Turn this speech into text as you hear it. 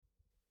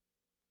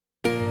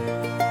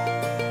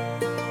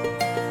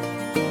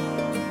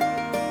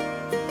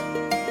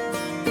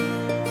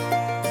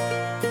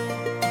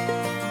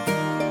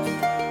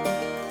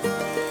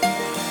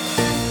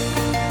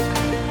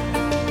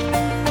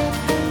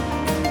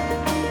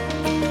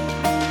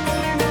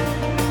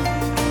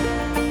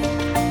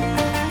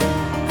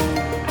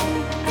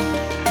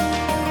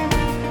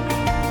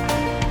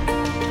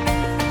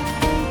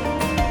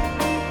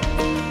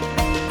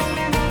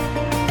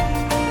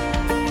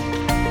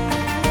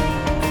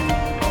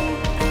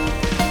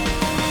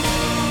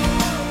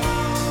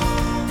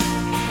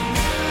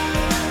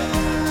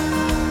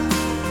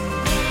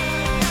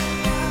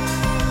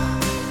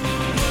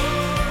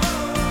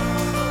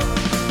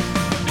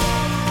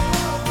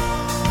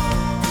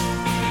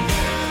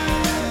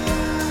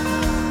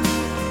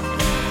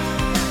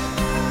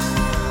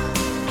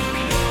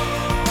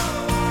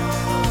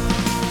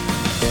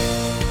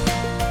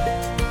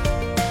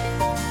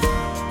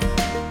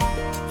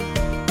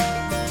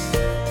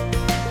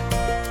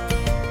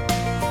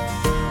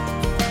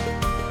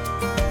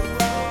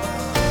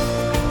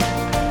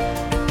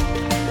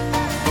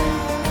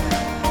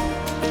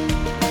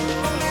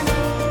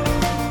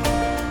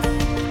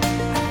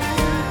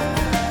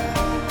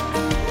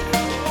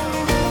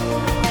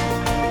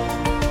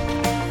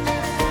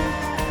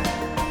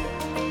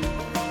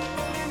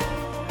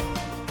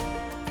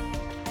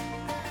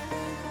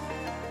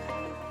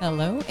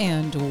Hello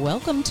and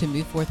welcome to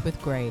Move Forth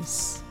with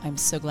Grace. I'm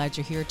so glad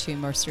you're here to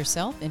immerse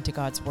yourself into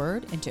God's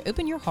Word and to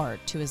open your heart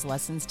to His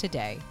lessons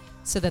today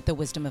so that the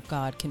wisdom of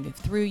God can move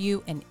through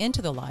you and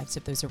into the lives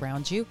of those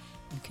around you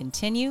and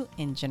continue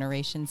in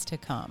generations to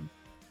come.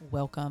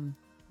 Welcome,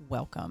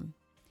 welcome.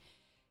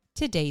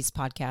 Today's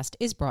podcast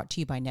is brought to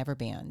you by Never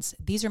Bands.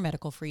 These are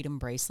medical freedom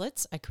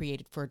bracelets I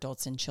created for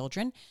adults and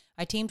children.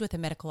 I teamed with a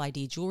medical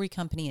ID jewelry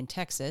company in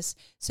Texas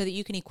so that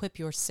you can equip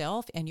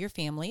yourself and your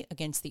family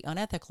against the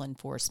unethical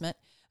enforcement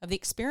of the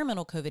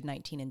experimental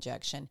COVID-19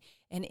 injection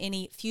and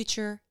any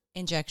future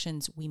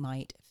injections we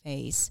might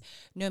face,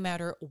 no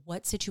matter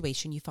what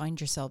situation you find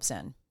yourselves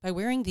in. By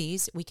wearing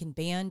these, we can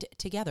band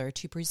together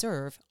to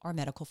preserve our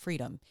medical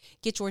freedom.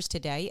 Get yours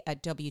today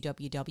at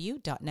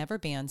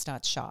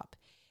www.neverbands.shop.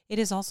 It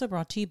is also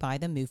brought to you by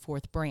the Move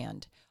Forth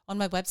brand. On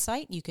my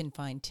website, you can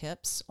find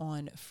tips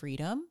on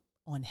freedom,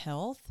 on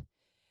health,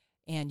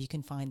 and you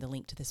can find the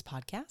link to this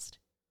podcast,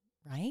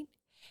 right?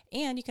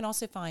 And you can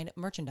also find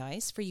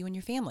merchandise for you and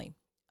your family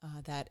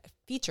that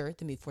feature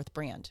the Move Forth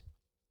brand.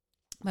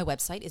 My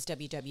website is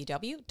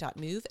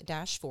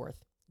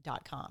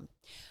www.move-forth.com.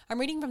 I'm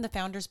reading from the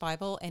Founders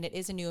Bible, and it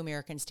is a New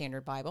American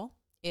Standard Bible.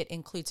 It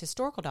includes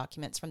historical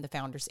documents from the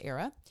Founders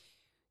era.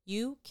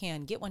 You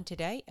can get one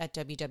today at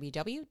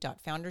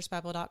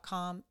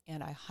www.foundersbible.com,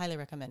 and I highly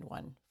recommend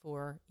one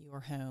for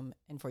your home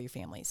and for your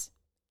families.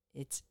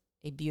 It's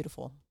a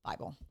beautiful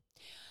Bible.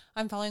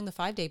 I'm following the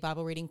 5-day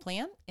Bible reading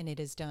plan, and it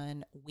is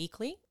done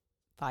weekly,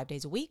 5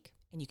 days a week,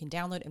 and you can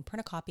download and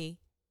print a copy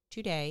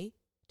today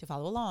to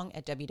follow along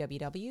at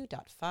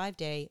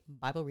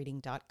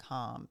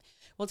www.5daybiblereading.com.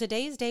 Well,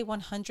 today is day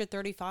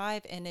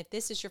 135, and if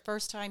this is your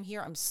first time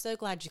here, I'm so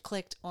glad you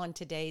clicked on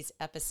today's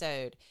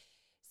episode.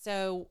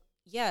 So,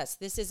 yes,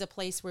 this is a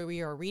place where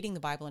we are reading the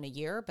Bible in a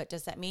year, but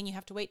does that mean you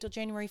have to wait till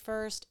January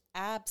 1st?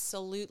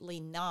 Absolutely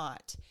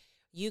not.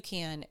 You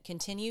can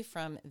continue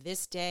from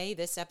this day,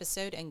 this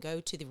episode, and go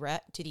to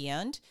the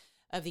end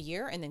of the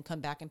year and then come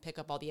back and pick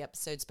up all the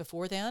episodes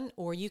before then,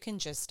 or you can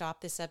just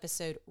stop this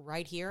episode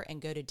right here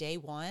and go to day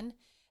 1,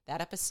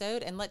 that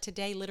episode, and let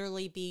today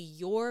literally be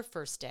your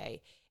first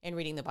day in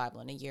reading the Bible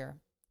in a year.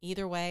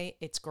 Either way,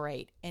 it's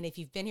great. And if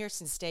you've been here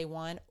since day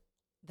 1,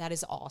 that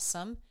is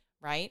awesome,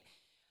 right?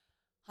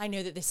 I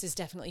know that this has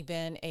definitely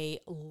been a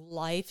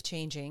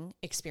life-changing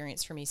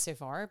experience for me so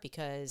far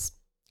because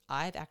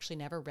I've actually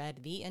never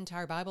read the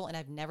entire Bible and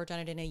I've never done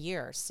it in a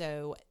year.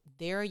 So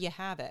there you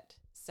have it.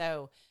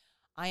 So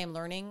I am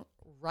learning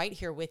right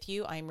here with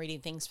you. I am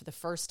reading things for the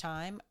first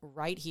time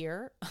right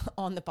here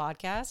on the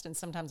podcast. And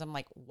sometimes I'm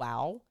like,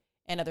 wow.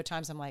 And other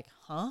times I'm like,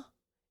 huh?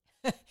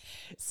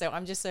 So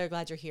I'm just so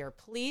glad you're here.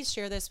 Please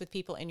share this with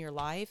people in your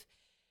life.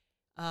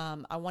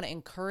 I want to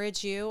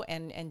encourage you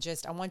and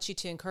I want you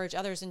to encourage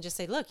others and just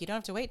say, look, you don't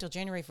have to wait till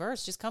January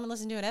 1st. Just come and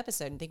listen to an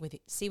episode and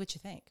see what you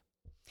think.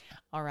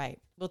 All right.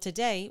 Well,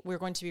 today we're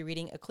going to be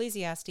reading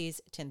Ecclesiastes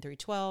 10 through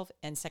 12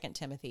 and 2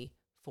 Timothy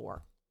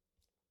 4.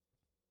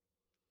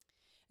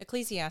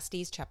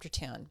 Ecclesiastes chapter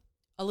 10,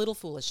 a little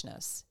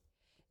foolishness.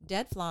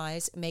 Dead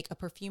flies make a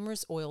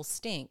perfumer's oil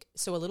stink,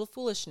 so a little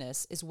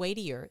foolishness is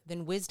weightier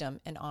than wisdom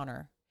and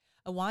honor.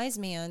 A wise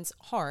man's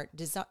heart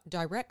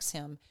directs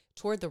him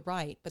toward the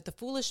right, but the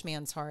foolish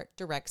man's heart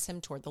directs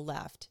him toward the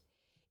left.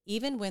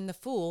 Even when the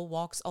fool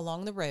walks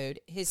along the road,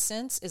 his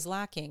sense is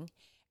lacking,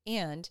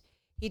 and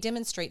he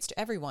demonstrates to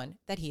everyone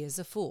that he is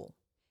a fool.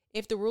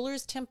 If the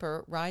ruler's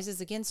temper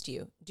rises against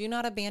you, do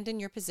not abandon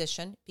your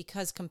position,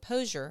 because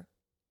composure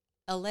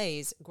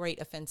allays great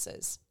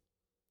offenses.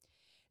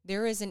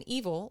 There is an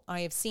evil I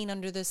have seen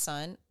under the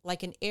sun,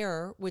 like an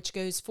error which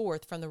goes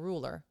forth from the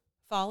ruler.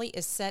 Folly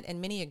is set in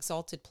many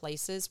exalted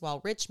places,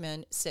 while rich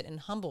men sit in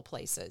humble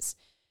places.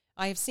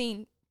 I have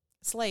seen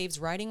slaves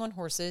riding on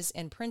horses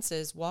and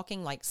princes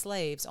walking like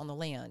slaves on the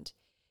land.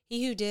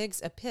 He who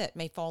digs a pit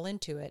may fall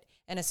into it,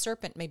 and a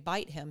serpent may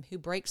bite him who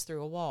breaks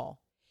through a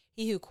wall.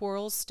 He who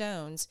quarrels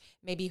stones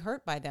may be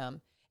hurt by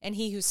them, and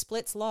he who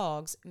splits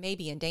logs may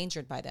be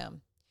endangered by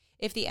them.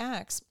 If the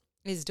axe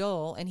is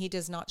dull and he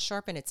does not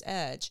sharpen its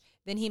edge,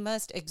 then he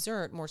must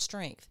exert more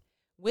strength.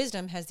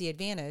 Wisdom has the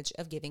advantage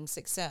of giving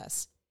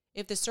success.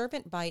 If the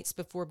serpent bites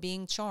before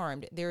being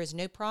charmed, there is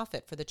no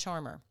profit for the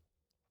charmer.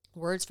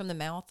 Words from the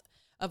mouth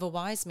of a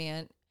wise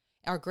man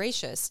are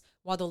gracious,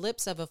 while the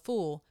lips of a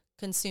fool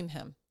consume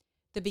him.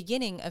 The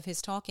beginning of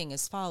his talking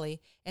is folly,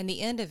 and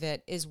the end of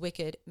it is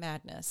wicked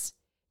madness.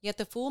 Yet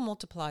the fool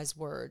multiplies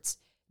words.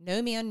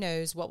 No man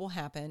knows what will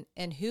happen,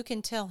 and who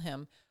can tell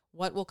him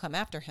what will come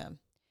after him?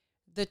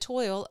 The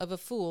toil of a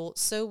fool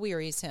so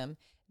wearies him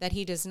that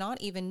he does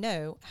not even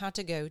know how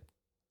to go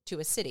to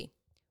a city.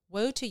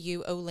 Woe to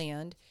you, O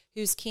land,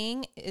 whose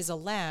king is a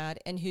lad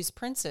and whose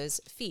princes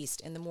feast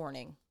in the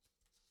morning.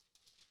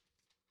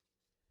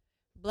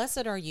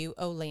 Blessed are you,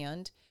 O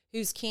land,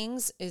 whose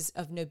kings is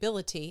of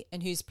nobility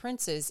and whose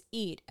princes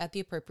eat at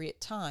the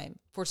appropriate time,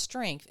 for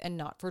strength and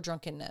not for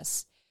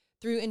drunkenness.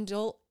 Through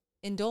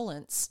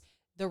indolence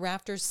the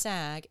rafters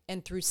sag,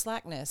 and through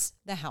slackness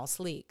the house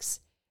leaks.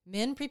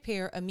 Men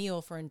prepare a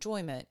meal for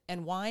enjoyment,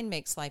 and wine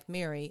makes life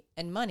merry,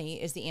 and money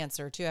is the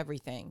answer to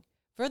everything.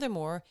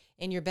 Furthermore,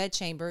 in your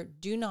bedchamber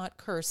do not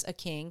curse a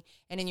king,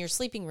 and in your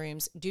sleeping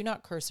rooms do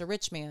not curse a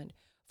rich man.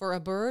 For a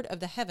bird of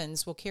the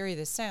heavens will carry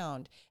the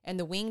sound, and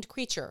the winged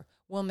creature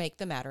will make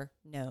the matter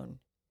known.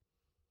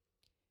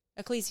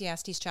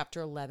 Ecclesiastes chapter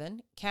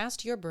 11,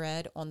 cast your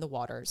bread on the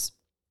waters.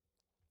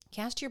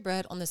 Cast your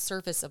bread on the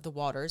surface of the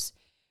waters,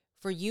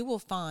 for you will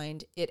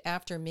find it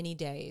after many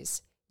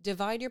days.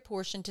 Divide your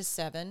portion to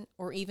 7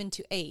 or even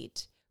to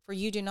 8, for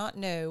you do not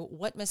know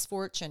what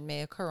misfortune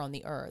may occur on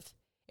the earth.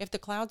 If the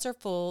clouds are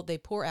full, they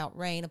pour out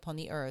rain upon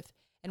the earth,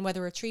 and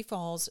whether a tree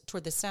falls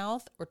toward the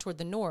south or toward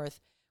the north,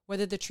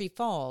 whether the tree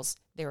falls,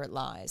 there it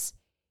lies.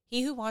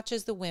 He who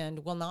watches the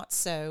wind will not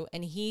sow,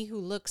 and he who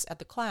looks at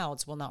the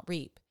clouds will not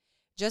reap.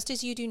 Just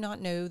as you do not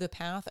know the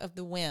path of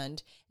the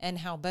wind and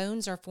how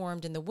bones are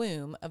formed in the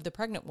womb of the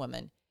pregnant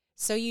woman,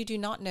 so you do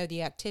not know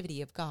the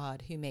activity of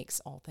God who makes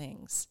all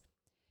things.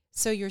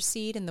 Sow your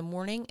seed in the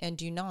morning, and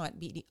do not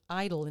be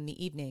idle in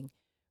the evening,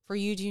 for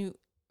you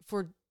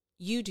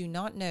do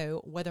not know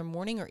whether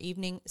morning or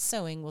evening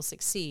sowing will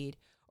succeed,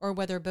 or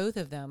whether both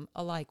of them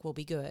alike will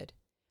be good.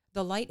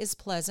 The light is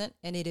pleasant,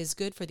 and it is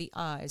good for the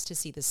eyes to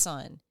see the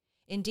sun.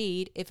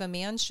 Indeed, if a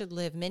man should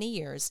live many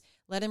years,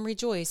 let him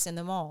rejoice in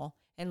them all,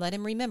 and let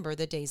him remember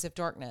the days of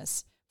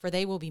darkness, for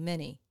they will be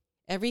many.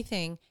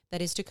 Everything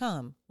that is to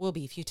come will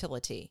be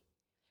futility.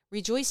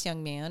 Rejoice,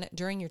 young man,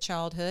 during your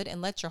childhood,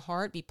 and let your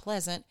heart be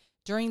pleasant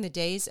during the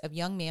days of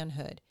young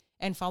manhood,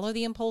 and follow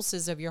the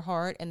impulses of your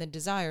heart and the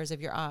desires of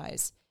your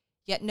eyes.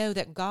 Yet know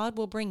that God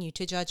will bring you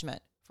to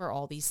judgment for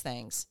all these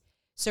things.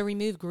 So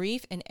remove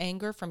grief and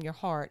anger from your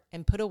heart,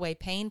 and put away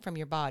pain from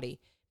your body,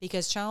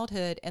 because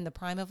childhood and the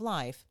prime of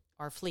life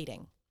are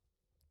fleeting.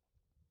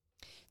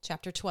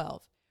 Chapter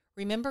 12.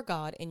 Remember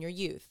God in your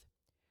youth.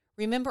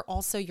 Remember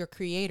also your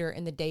Creator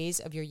in the days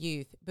of your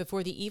youth,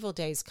 before the evil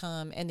days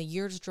come and the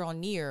years draw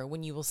near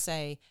when you will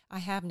say, I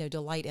have no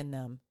delight in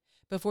them.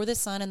 Before the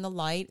sun and the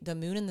light, the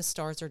moon and the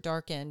stars are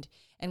darkened,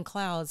 and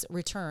clouds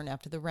return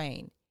after the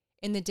rain.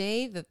 In the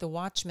day that the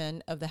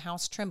watchmen of the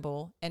house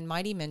tremble, and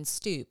mighty men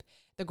stoop,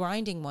 the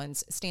grinding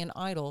ones stand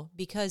idle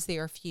because they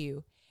are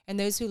few, and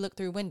those who look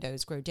through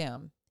windows grow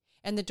dim.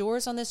 And the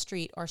doors on the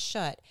street are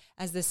shut,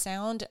 as the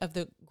sound of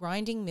the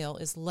grinding mill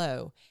is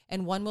low,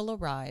 and one will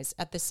arise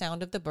at the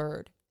sound of the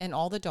bird, and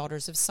all the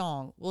daughters of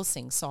song will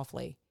sing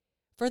softly.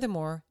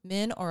 Furthermore,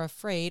 men are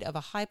afraid of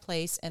a high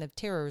place and of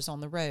terrors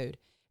on the road.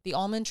 The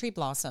almond tree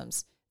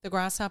blossoms, the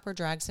grasshopper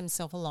drags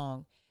himself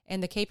along,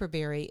 and the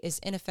caperberry is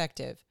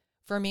ineffective,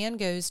 for a man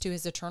goes to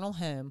his eternal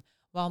home,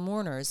 while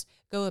mourners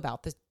go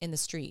about in the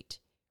street.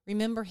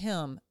 Remember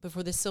him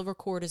before the silver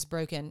cord is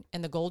broken,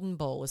 and the golden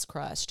bowl is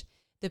crushed.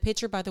 The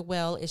pitcher by the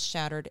well is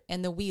shattered,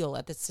 and the wheel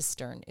at the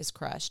cistern is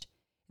crushed.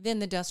 Then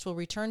the dust will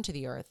return to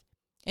the earth,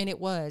 and it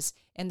was,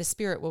 and the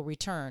spirit will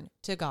return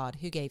to God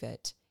who gave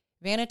it.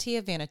 Vanity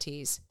of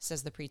vanities,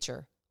 says the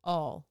preacher.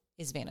 All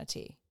is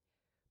vanity.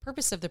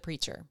 Purpose of the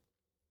preacher.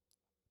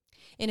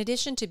 In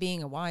addition to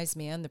being a wise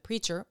man, the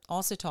preacher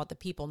also taught the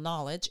people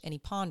knowledge, and he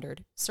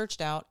pondered, searched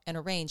out, and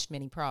arranged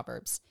many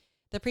proverbs.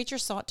 The preacher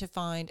sought to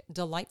find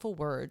delightful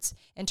words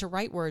and to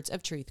write words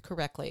of truth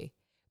correctly.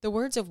 The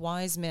words of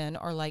wise men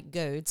are like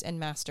goads, and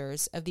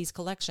masters of these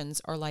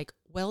collections are like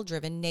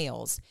well-driven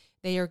nails.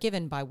 They are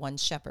given by one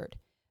shepherd.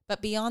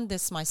 But beyond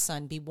this, my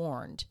son, be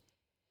warned.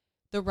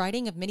 The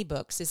writing of many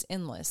books is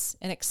endless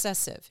and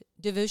excessive.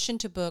 Devotion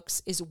to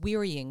books is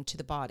wearying to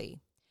the body.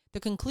 The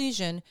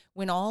conclusion,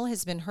 when all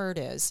has been heard,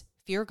 is,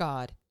 fear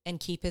God and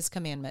keep his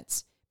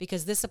commandments,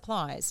 because this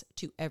applies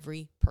to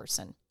every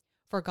person.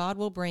 For God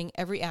will bring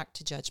every act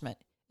to judgment,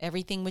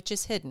 everything which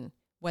is hidden,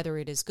 whether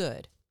it is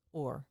good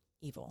or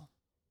evil.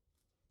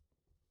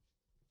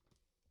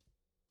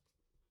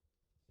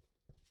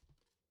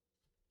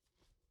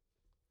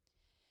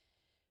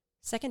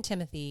 2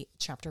 Timothy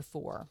chapter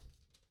 4.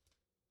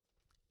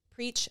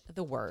 Preach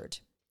the word.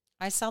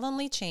 I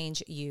solemnly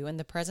charge you in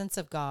the presence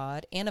of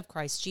God and of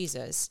Christ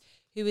Jesus,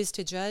 who is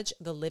to judge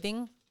the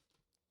living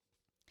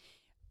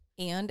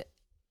and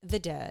the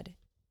dead,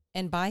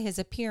 and by his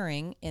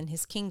appearing in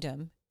his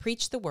kingdom,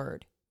 preach the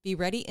word. Be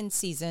ready in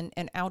season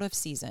and out of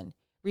season.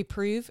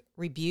 Reprove,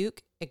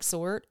 rebuke,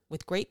 exhort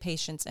with great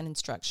patience and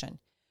instruction.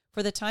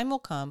 For the time will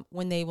come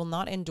when they will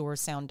not endure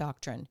sound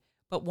doctrine,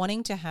 but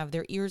wanting to have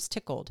their ears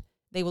tickled,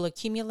 they will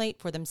accumulate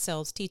for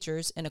themselves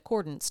teachers in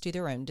accordance to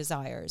their own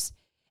desires,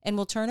 and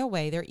will turn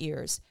away their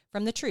ears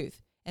from the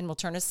truth, and will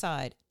turn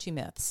aside to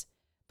myths.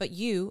 But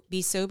you,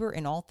 be sober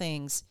in all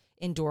things,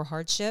 endure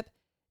hardship,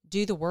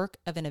 do the work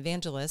of an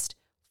evangelist,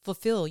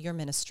 fulfill your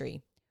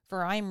ministry.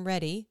 For I am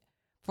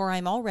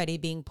already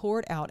being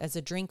poured out as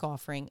a drink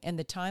offering, and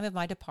the time of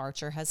my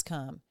departure has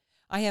come.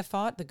 I have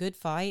fought the good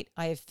fight,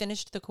 I have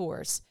finished the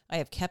course, I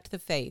have kept the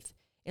faith.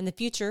 In the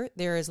future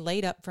there is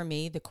laid up for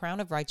me the crown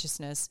of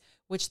righteousness,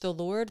 which the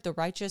Lord, the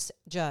righteous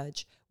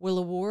judge, will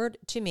award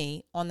to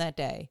me on that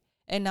day,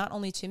 and not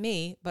only to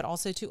me, but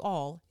also to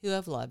all who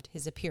have loved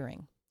his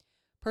appearing.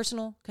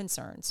 Personal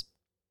concerns.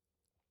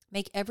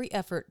 Make every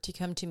effort to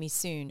come to me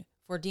soon,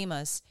 for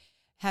Demas,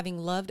 having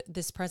loved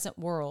this present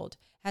world,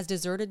 has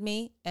deserted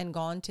me and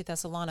gone to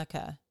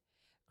Thessalonica.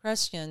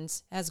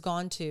 Crescens has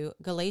gone to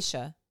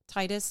Galatia,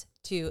 Titus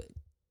to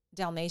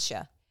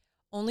Dalmatia.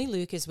 Only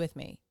Luke is with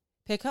me.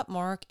 Pick up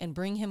Mark and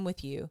bring him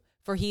with you,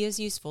 for he is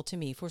useful to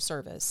me for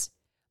service.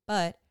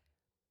 But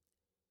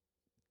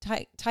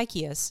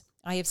Tychius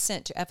I have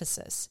sent to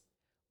Ephesus.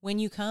 When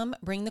you come,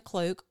 bring the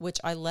cloak which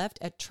I left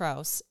at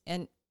Troas,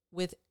 and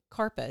with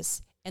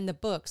Carpus, and the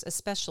books,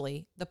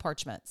 especially the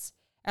parchments.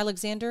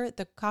 Alexander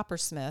the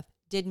coppersmith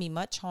did me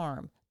much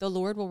harm. The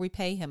Lord will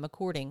repay him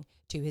according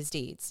to his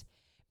deeds.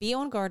 Be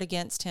on guard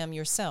against him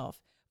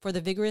yourself, for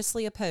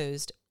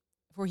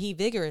he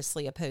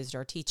vigorously opposed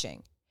our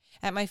teaching.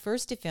 At my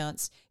first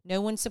defense,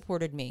 no one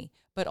supported me,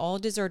 but all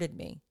deserted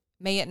me.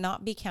 May it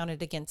not be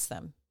counted against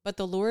them. But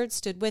the Lord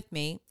stood with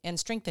me and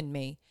strengthened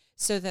me,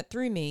 so that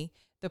through me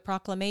the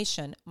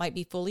proclamation might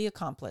be fully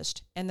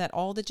accomplished, and that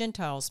all the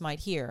Gentiles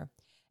might hear.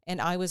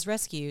 And I was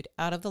rescued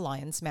out of the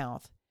lion's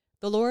mouth.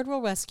 The Lord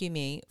will rescue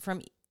me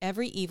from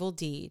every evil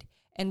deed,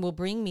 and will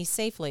bring me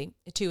safely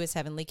to his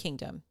heavenly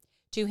kingdom.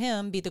 To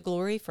him be the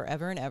glory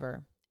forever and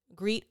ever.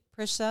 Greet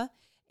Prisca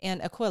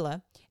and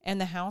Aquila and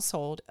the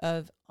household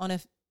of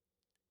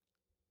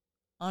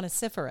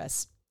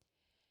Onesiphorus.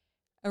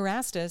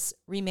 Erastus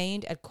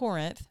remained at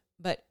Corinth,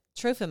 but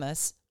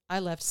Trophimus I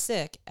left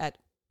sick at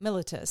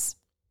Miletus.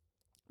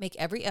 Make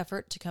every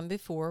effort to come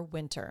before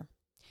winter.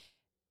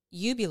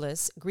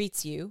 Eubulus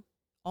greets you,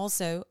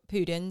 also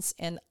Pudens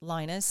and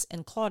Linus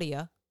and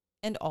Claudia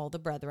and all the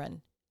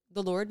brethren.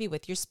 The Lord be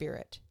with your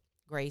spirit.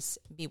 Grace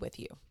be with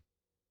you.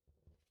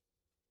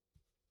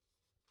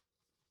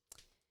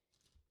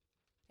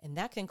 And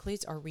that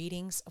concludes our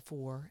readings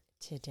for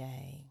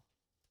today.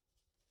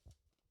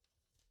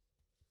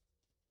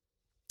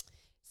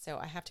 So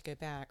I have to go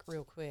back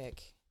real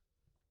quick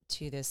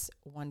to this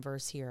one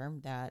verse here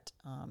that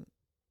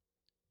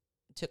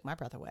took my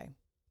breath away.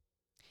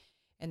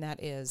 And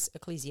that is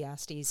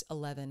Ecclesiastes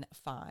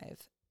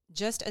 11:5.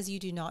 Just as you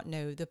do not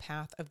know the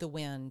path of the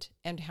wind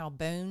and how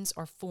bones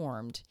are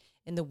formed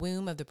in the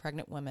womb of the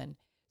pregnant woman,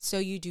 so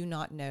you do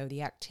not know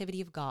the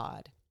activity of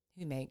God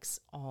who makes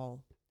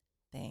all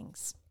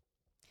things.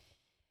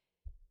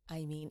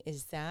 I mean,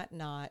 is that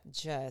not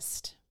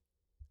just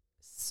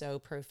so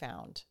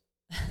profound,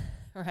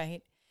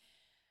 right?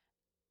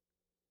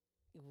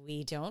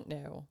 We don't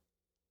know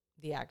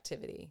the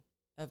activity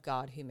of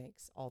God who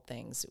makes all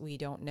things. We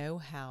don't know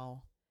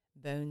how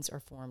bones are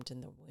formed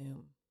in the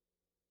womb.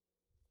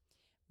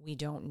 We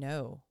don't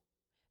know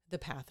the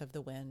path of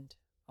the wind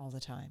all the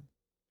time.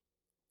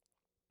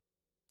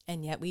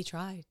 And yet we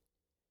try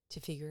to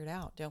figure it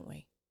out, don't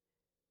we?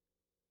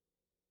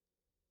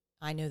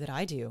 I know that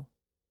I do.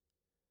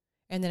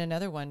 And then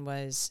another one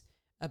was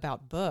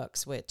about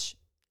books, which,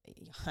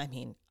 I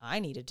mean, I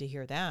needed to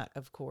hear that,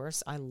 of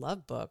course. I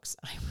love books.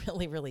 I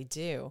really, really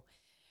do.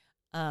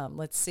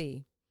 Let's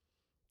see.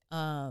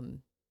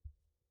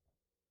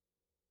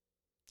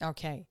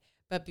 Okay,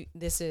 but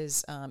this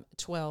is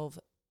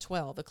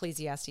 12:12,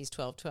 Ecclesiastes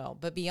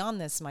 12:12. But beyond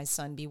this, my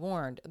son, be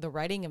warned. The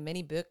writing of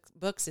many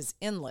books is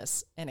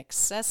endless, and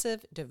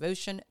excessive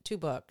devotion to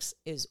books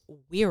is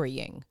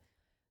wearying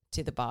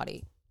to the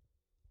body.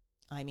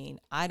 I mean,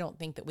 I don't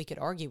think that we could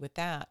argue with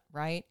that,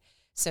 right?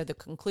 So the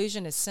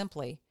conclusion is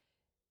simply,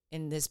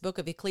 in this book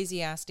of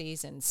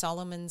Ecclesiastes and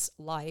Solomon's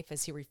life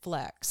as he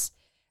reflects,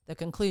 the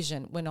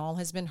conclusion, when all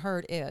has been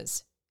heard,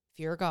 is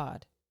fear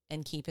God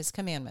and keep his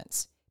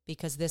commandments,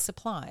 because this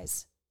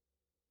applies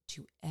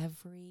to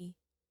every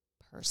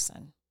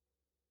person.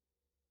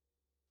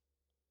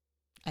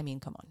 I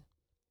mean, come on.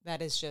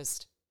 That is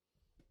just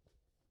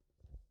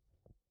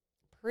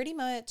pretty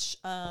much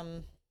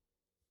all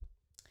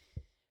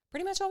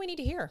we need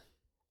to hear.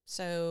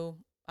 So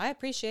I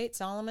appreciate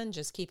Solomon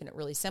just keeping it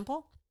really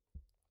simple.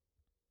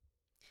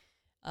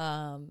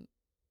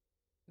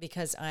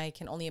 Because I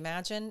can only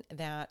imagine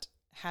that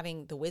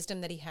having the wisdom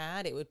that he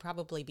had, it would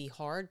probably be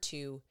hard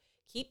to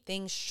keep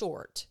things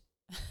short.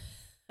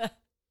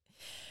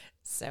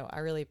 So I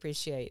really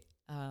appreciate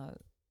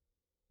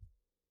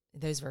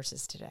those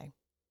verses today.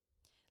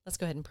 Let's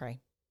go ahead and pray.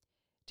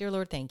 Dear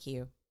Lord, thank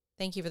you.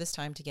 Thank you for this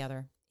time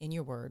together in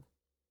your word,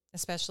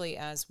 especially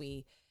as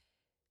we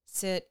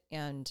sit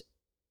and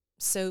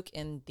soak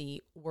in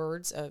the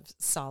words of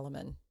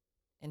Solomon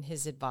and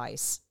his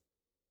advice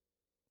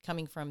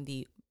coming from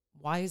the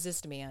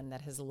wisest man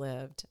that has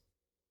lived.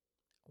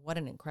 What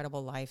an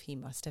incredible life he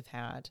must have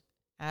had.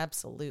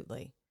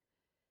 Absolutely.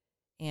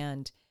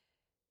 And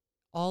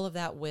all of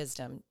that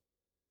wisdom,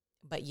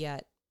 but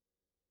yet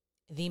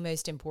the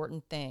most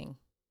important thing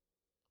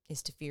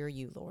is to fear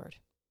you, Lord.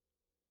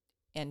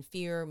 And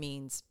fear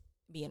means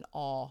be in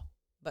awe,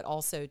 but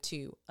also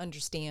to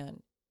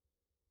understand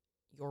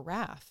your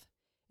wrath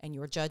and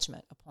your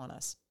judgment upon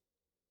us.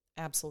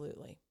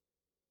 Absolutely.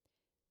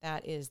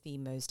 That is the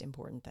most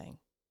important thing.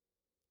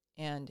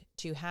 And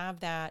to have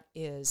that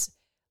is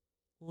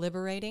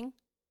liberating,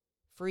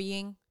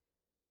 freeing,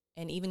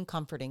 and even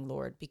comforting,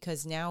 Lord,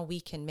 because now we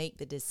can make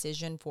the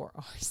decision for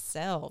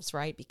ourselves,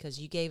 right?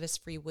 Because you gave us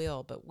free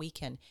will, but we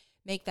can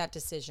make that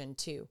decision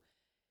to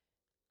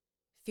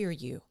fear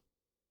you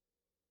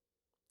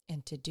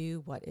and to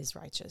do what is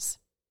righteous.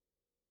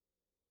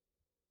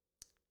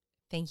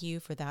 Thank you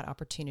for that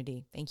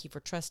opportunity. Thank you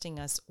for trusting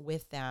us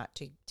with that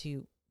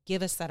to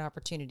give us that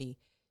opportunity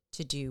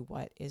to do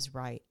what is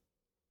right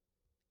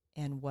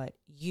and what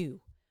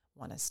you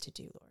want us to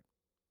do, Lord.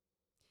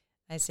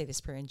 I say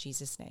this prayer in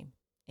Jesus' name.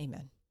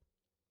 Amen.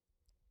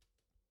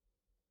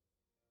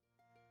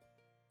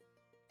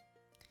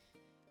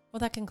 Well,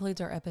 that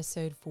concludes our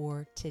episode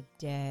for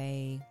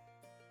today.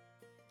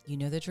 You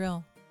know the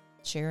drill.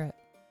 Share it.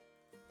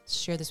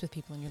 Share this with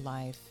people in your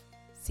life.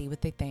 See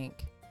what they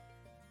think.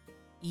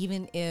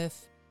 Even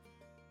if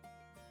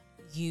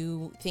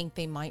you think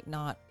they might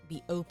not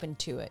be open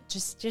to it,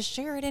 just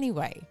share it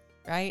anyway,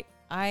 right?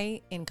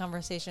 In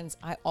conversations,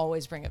 I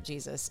always bring up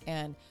Jesus.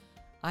 And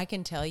I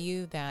can tell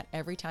you that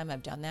every time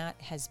I've done that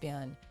has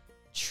been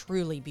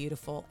truly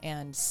beautiful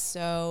and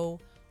so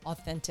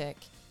authentic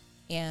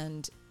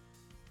and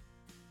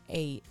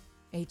a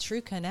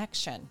true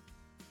connection.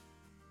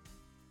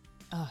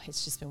 Oh,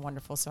 it's just been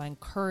wonderful. So I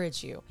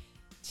encourage you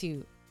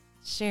to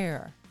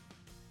share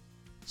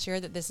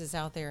that this is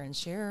out there and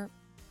share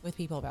with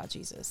people about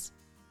Jesus.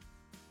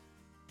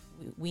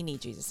 We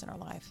need Jesus in our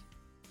life.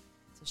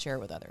 So share it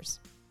with others.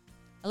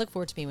 I look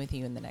forward to being with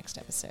you in the next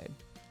episode.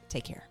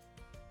 Take care.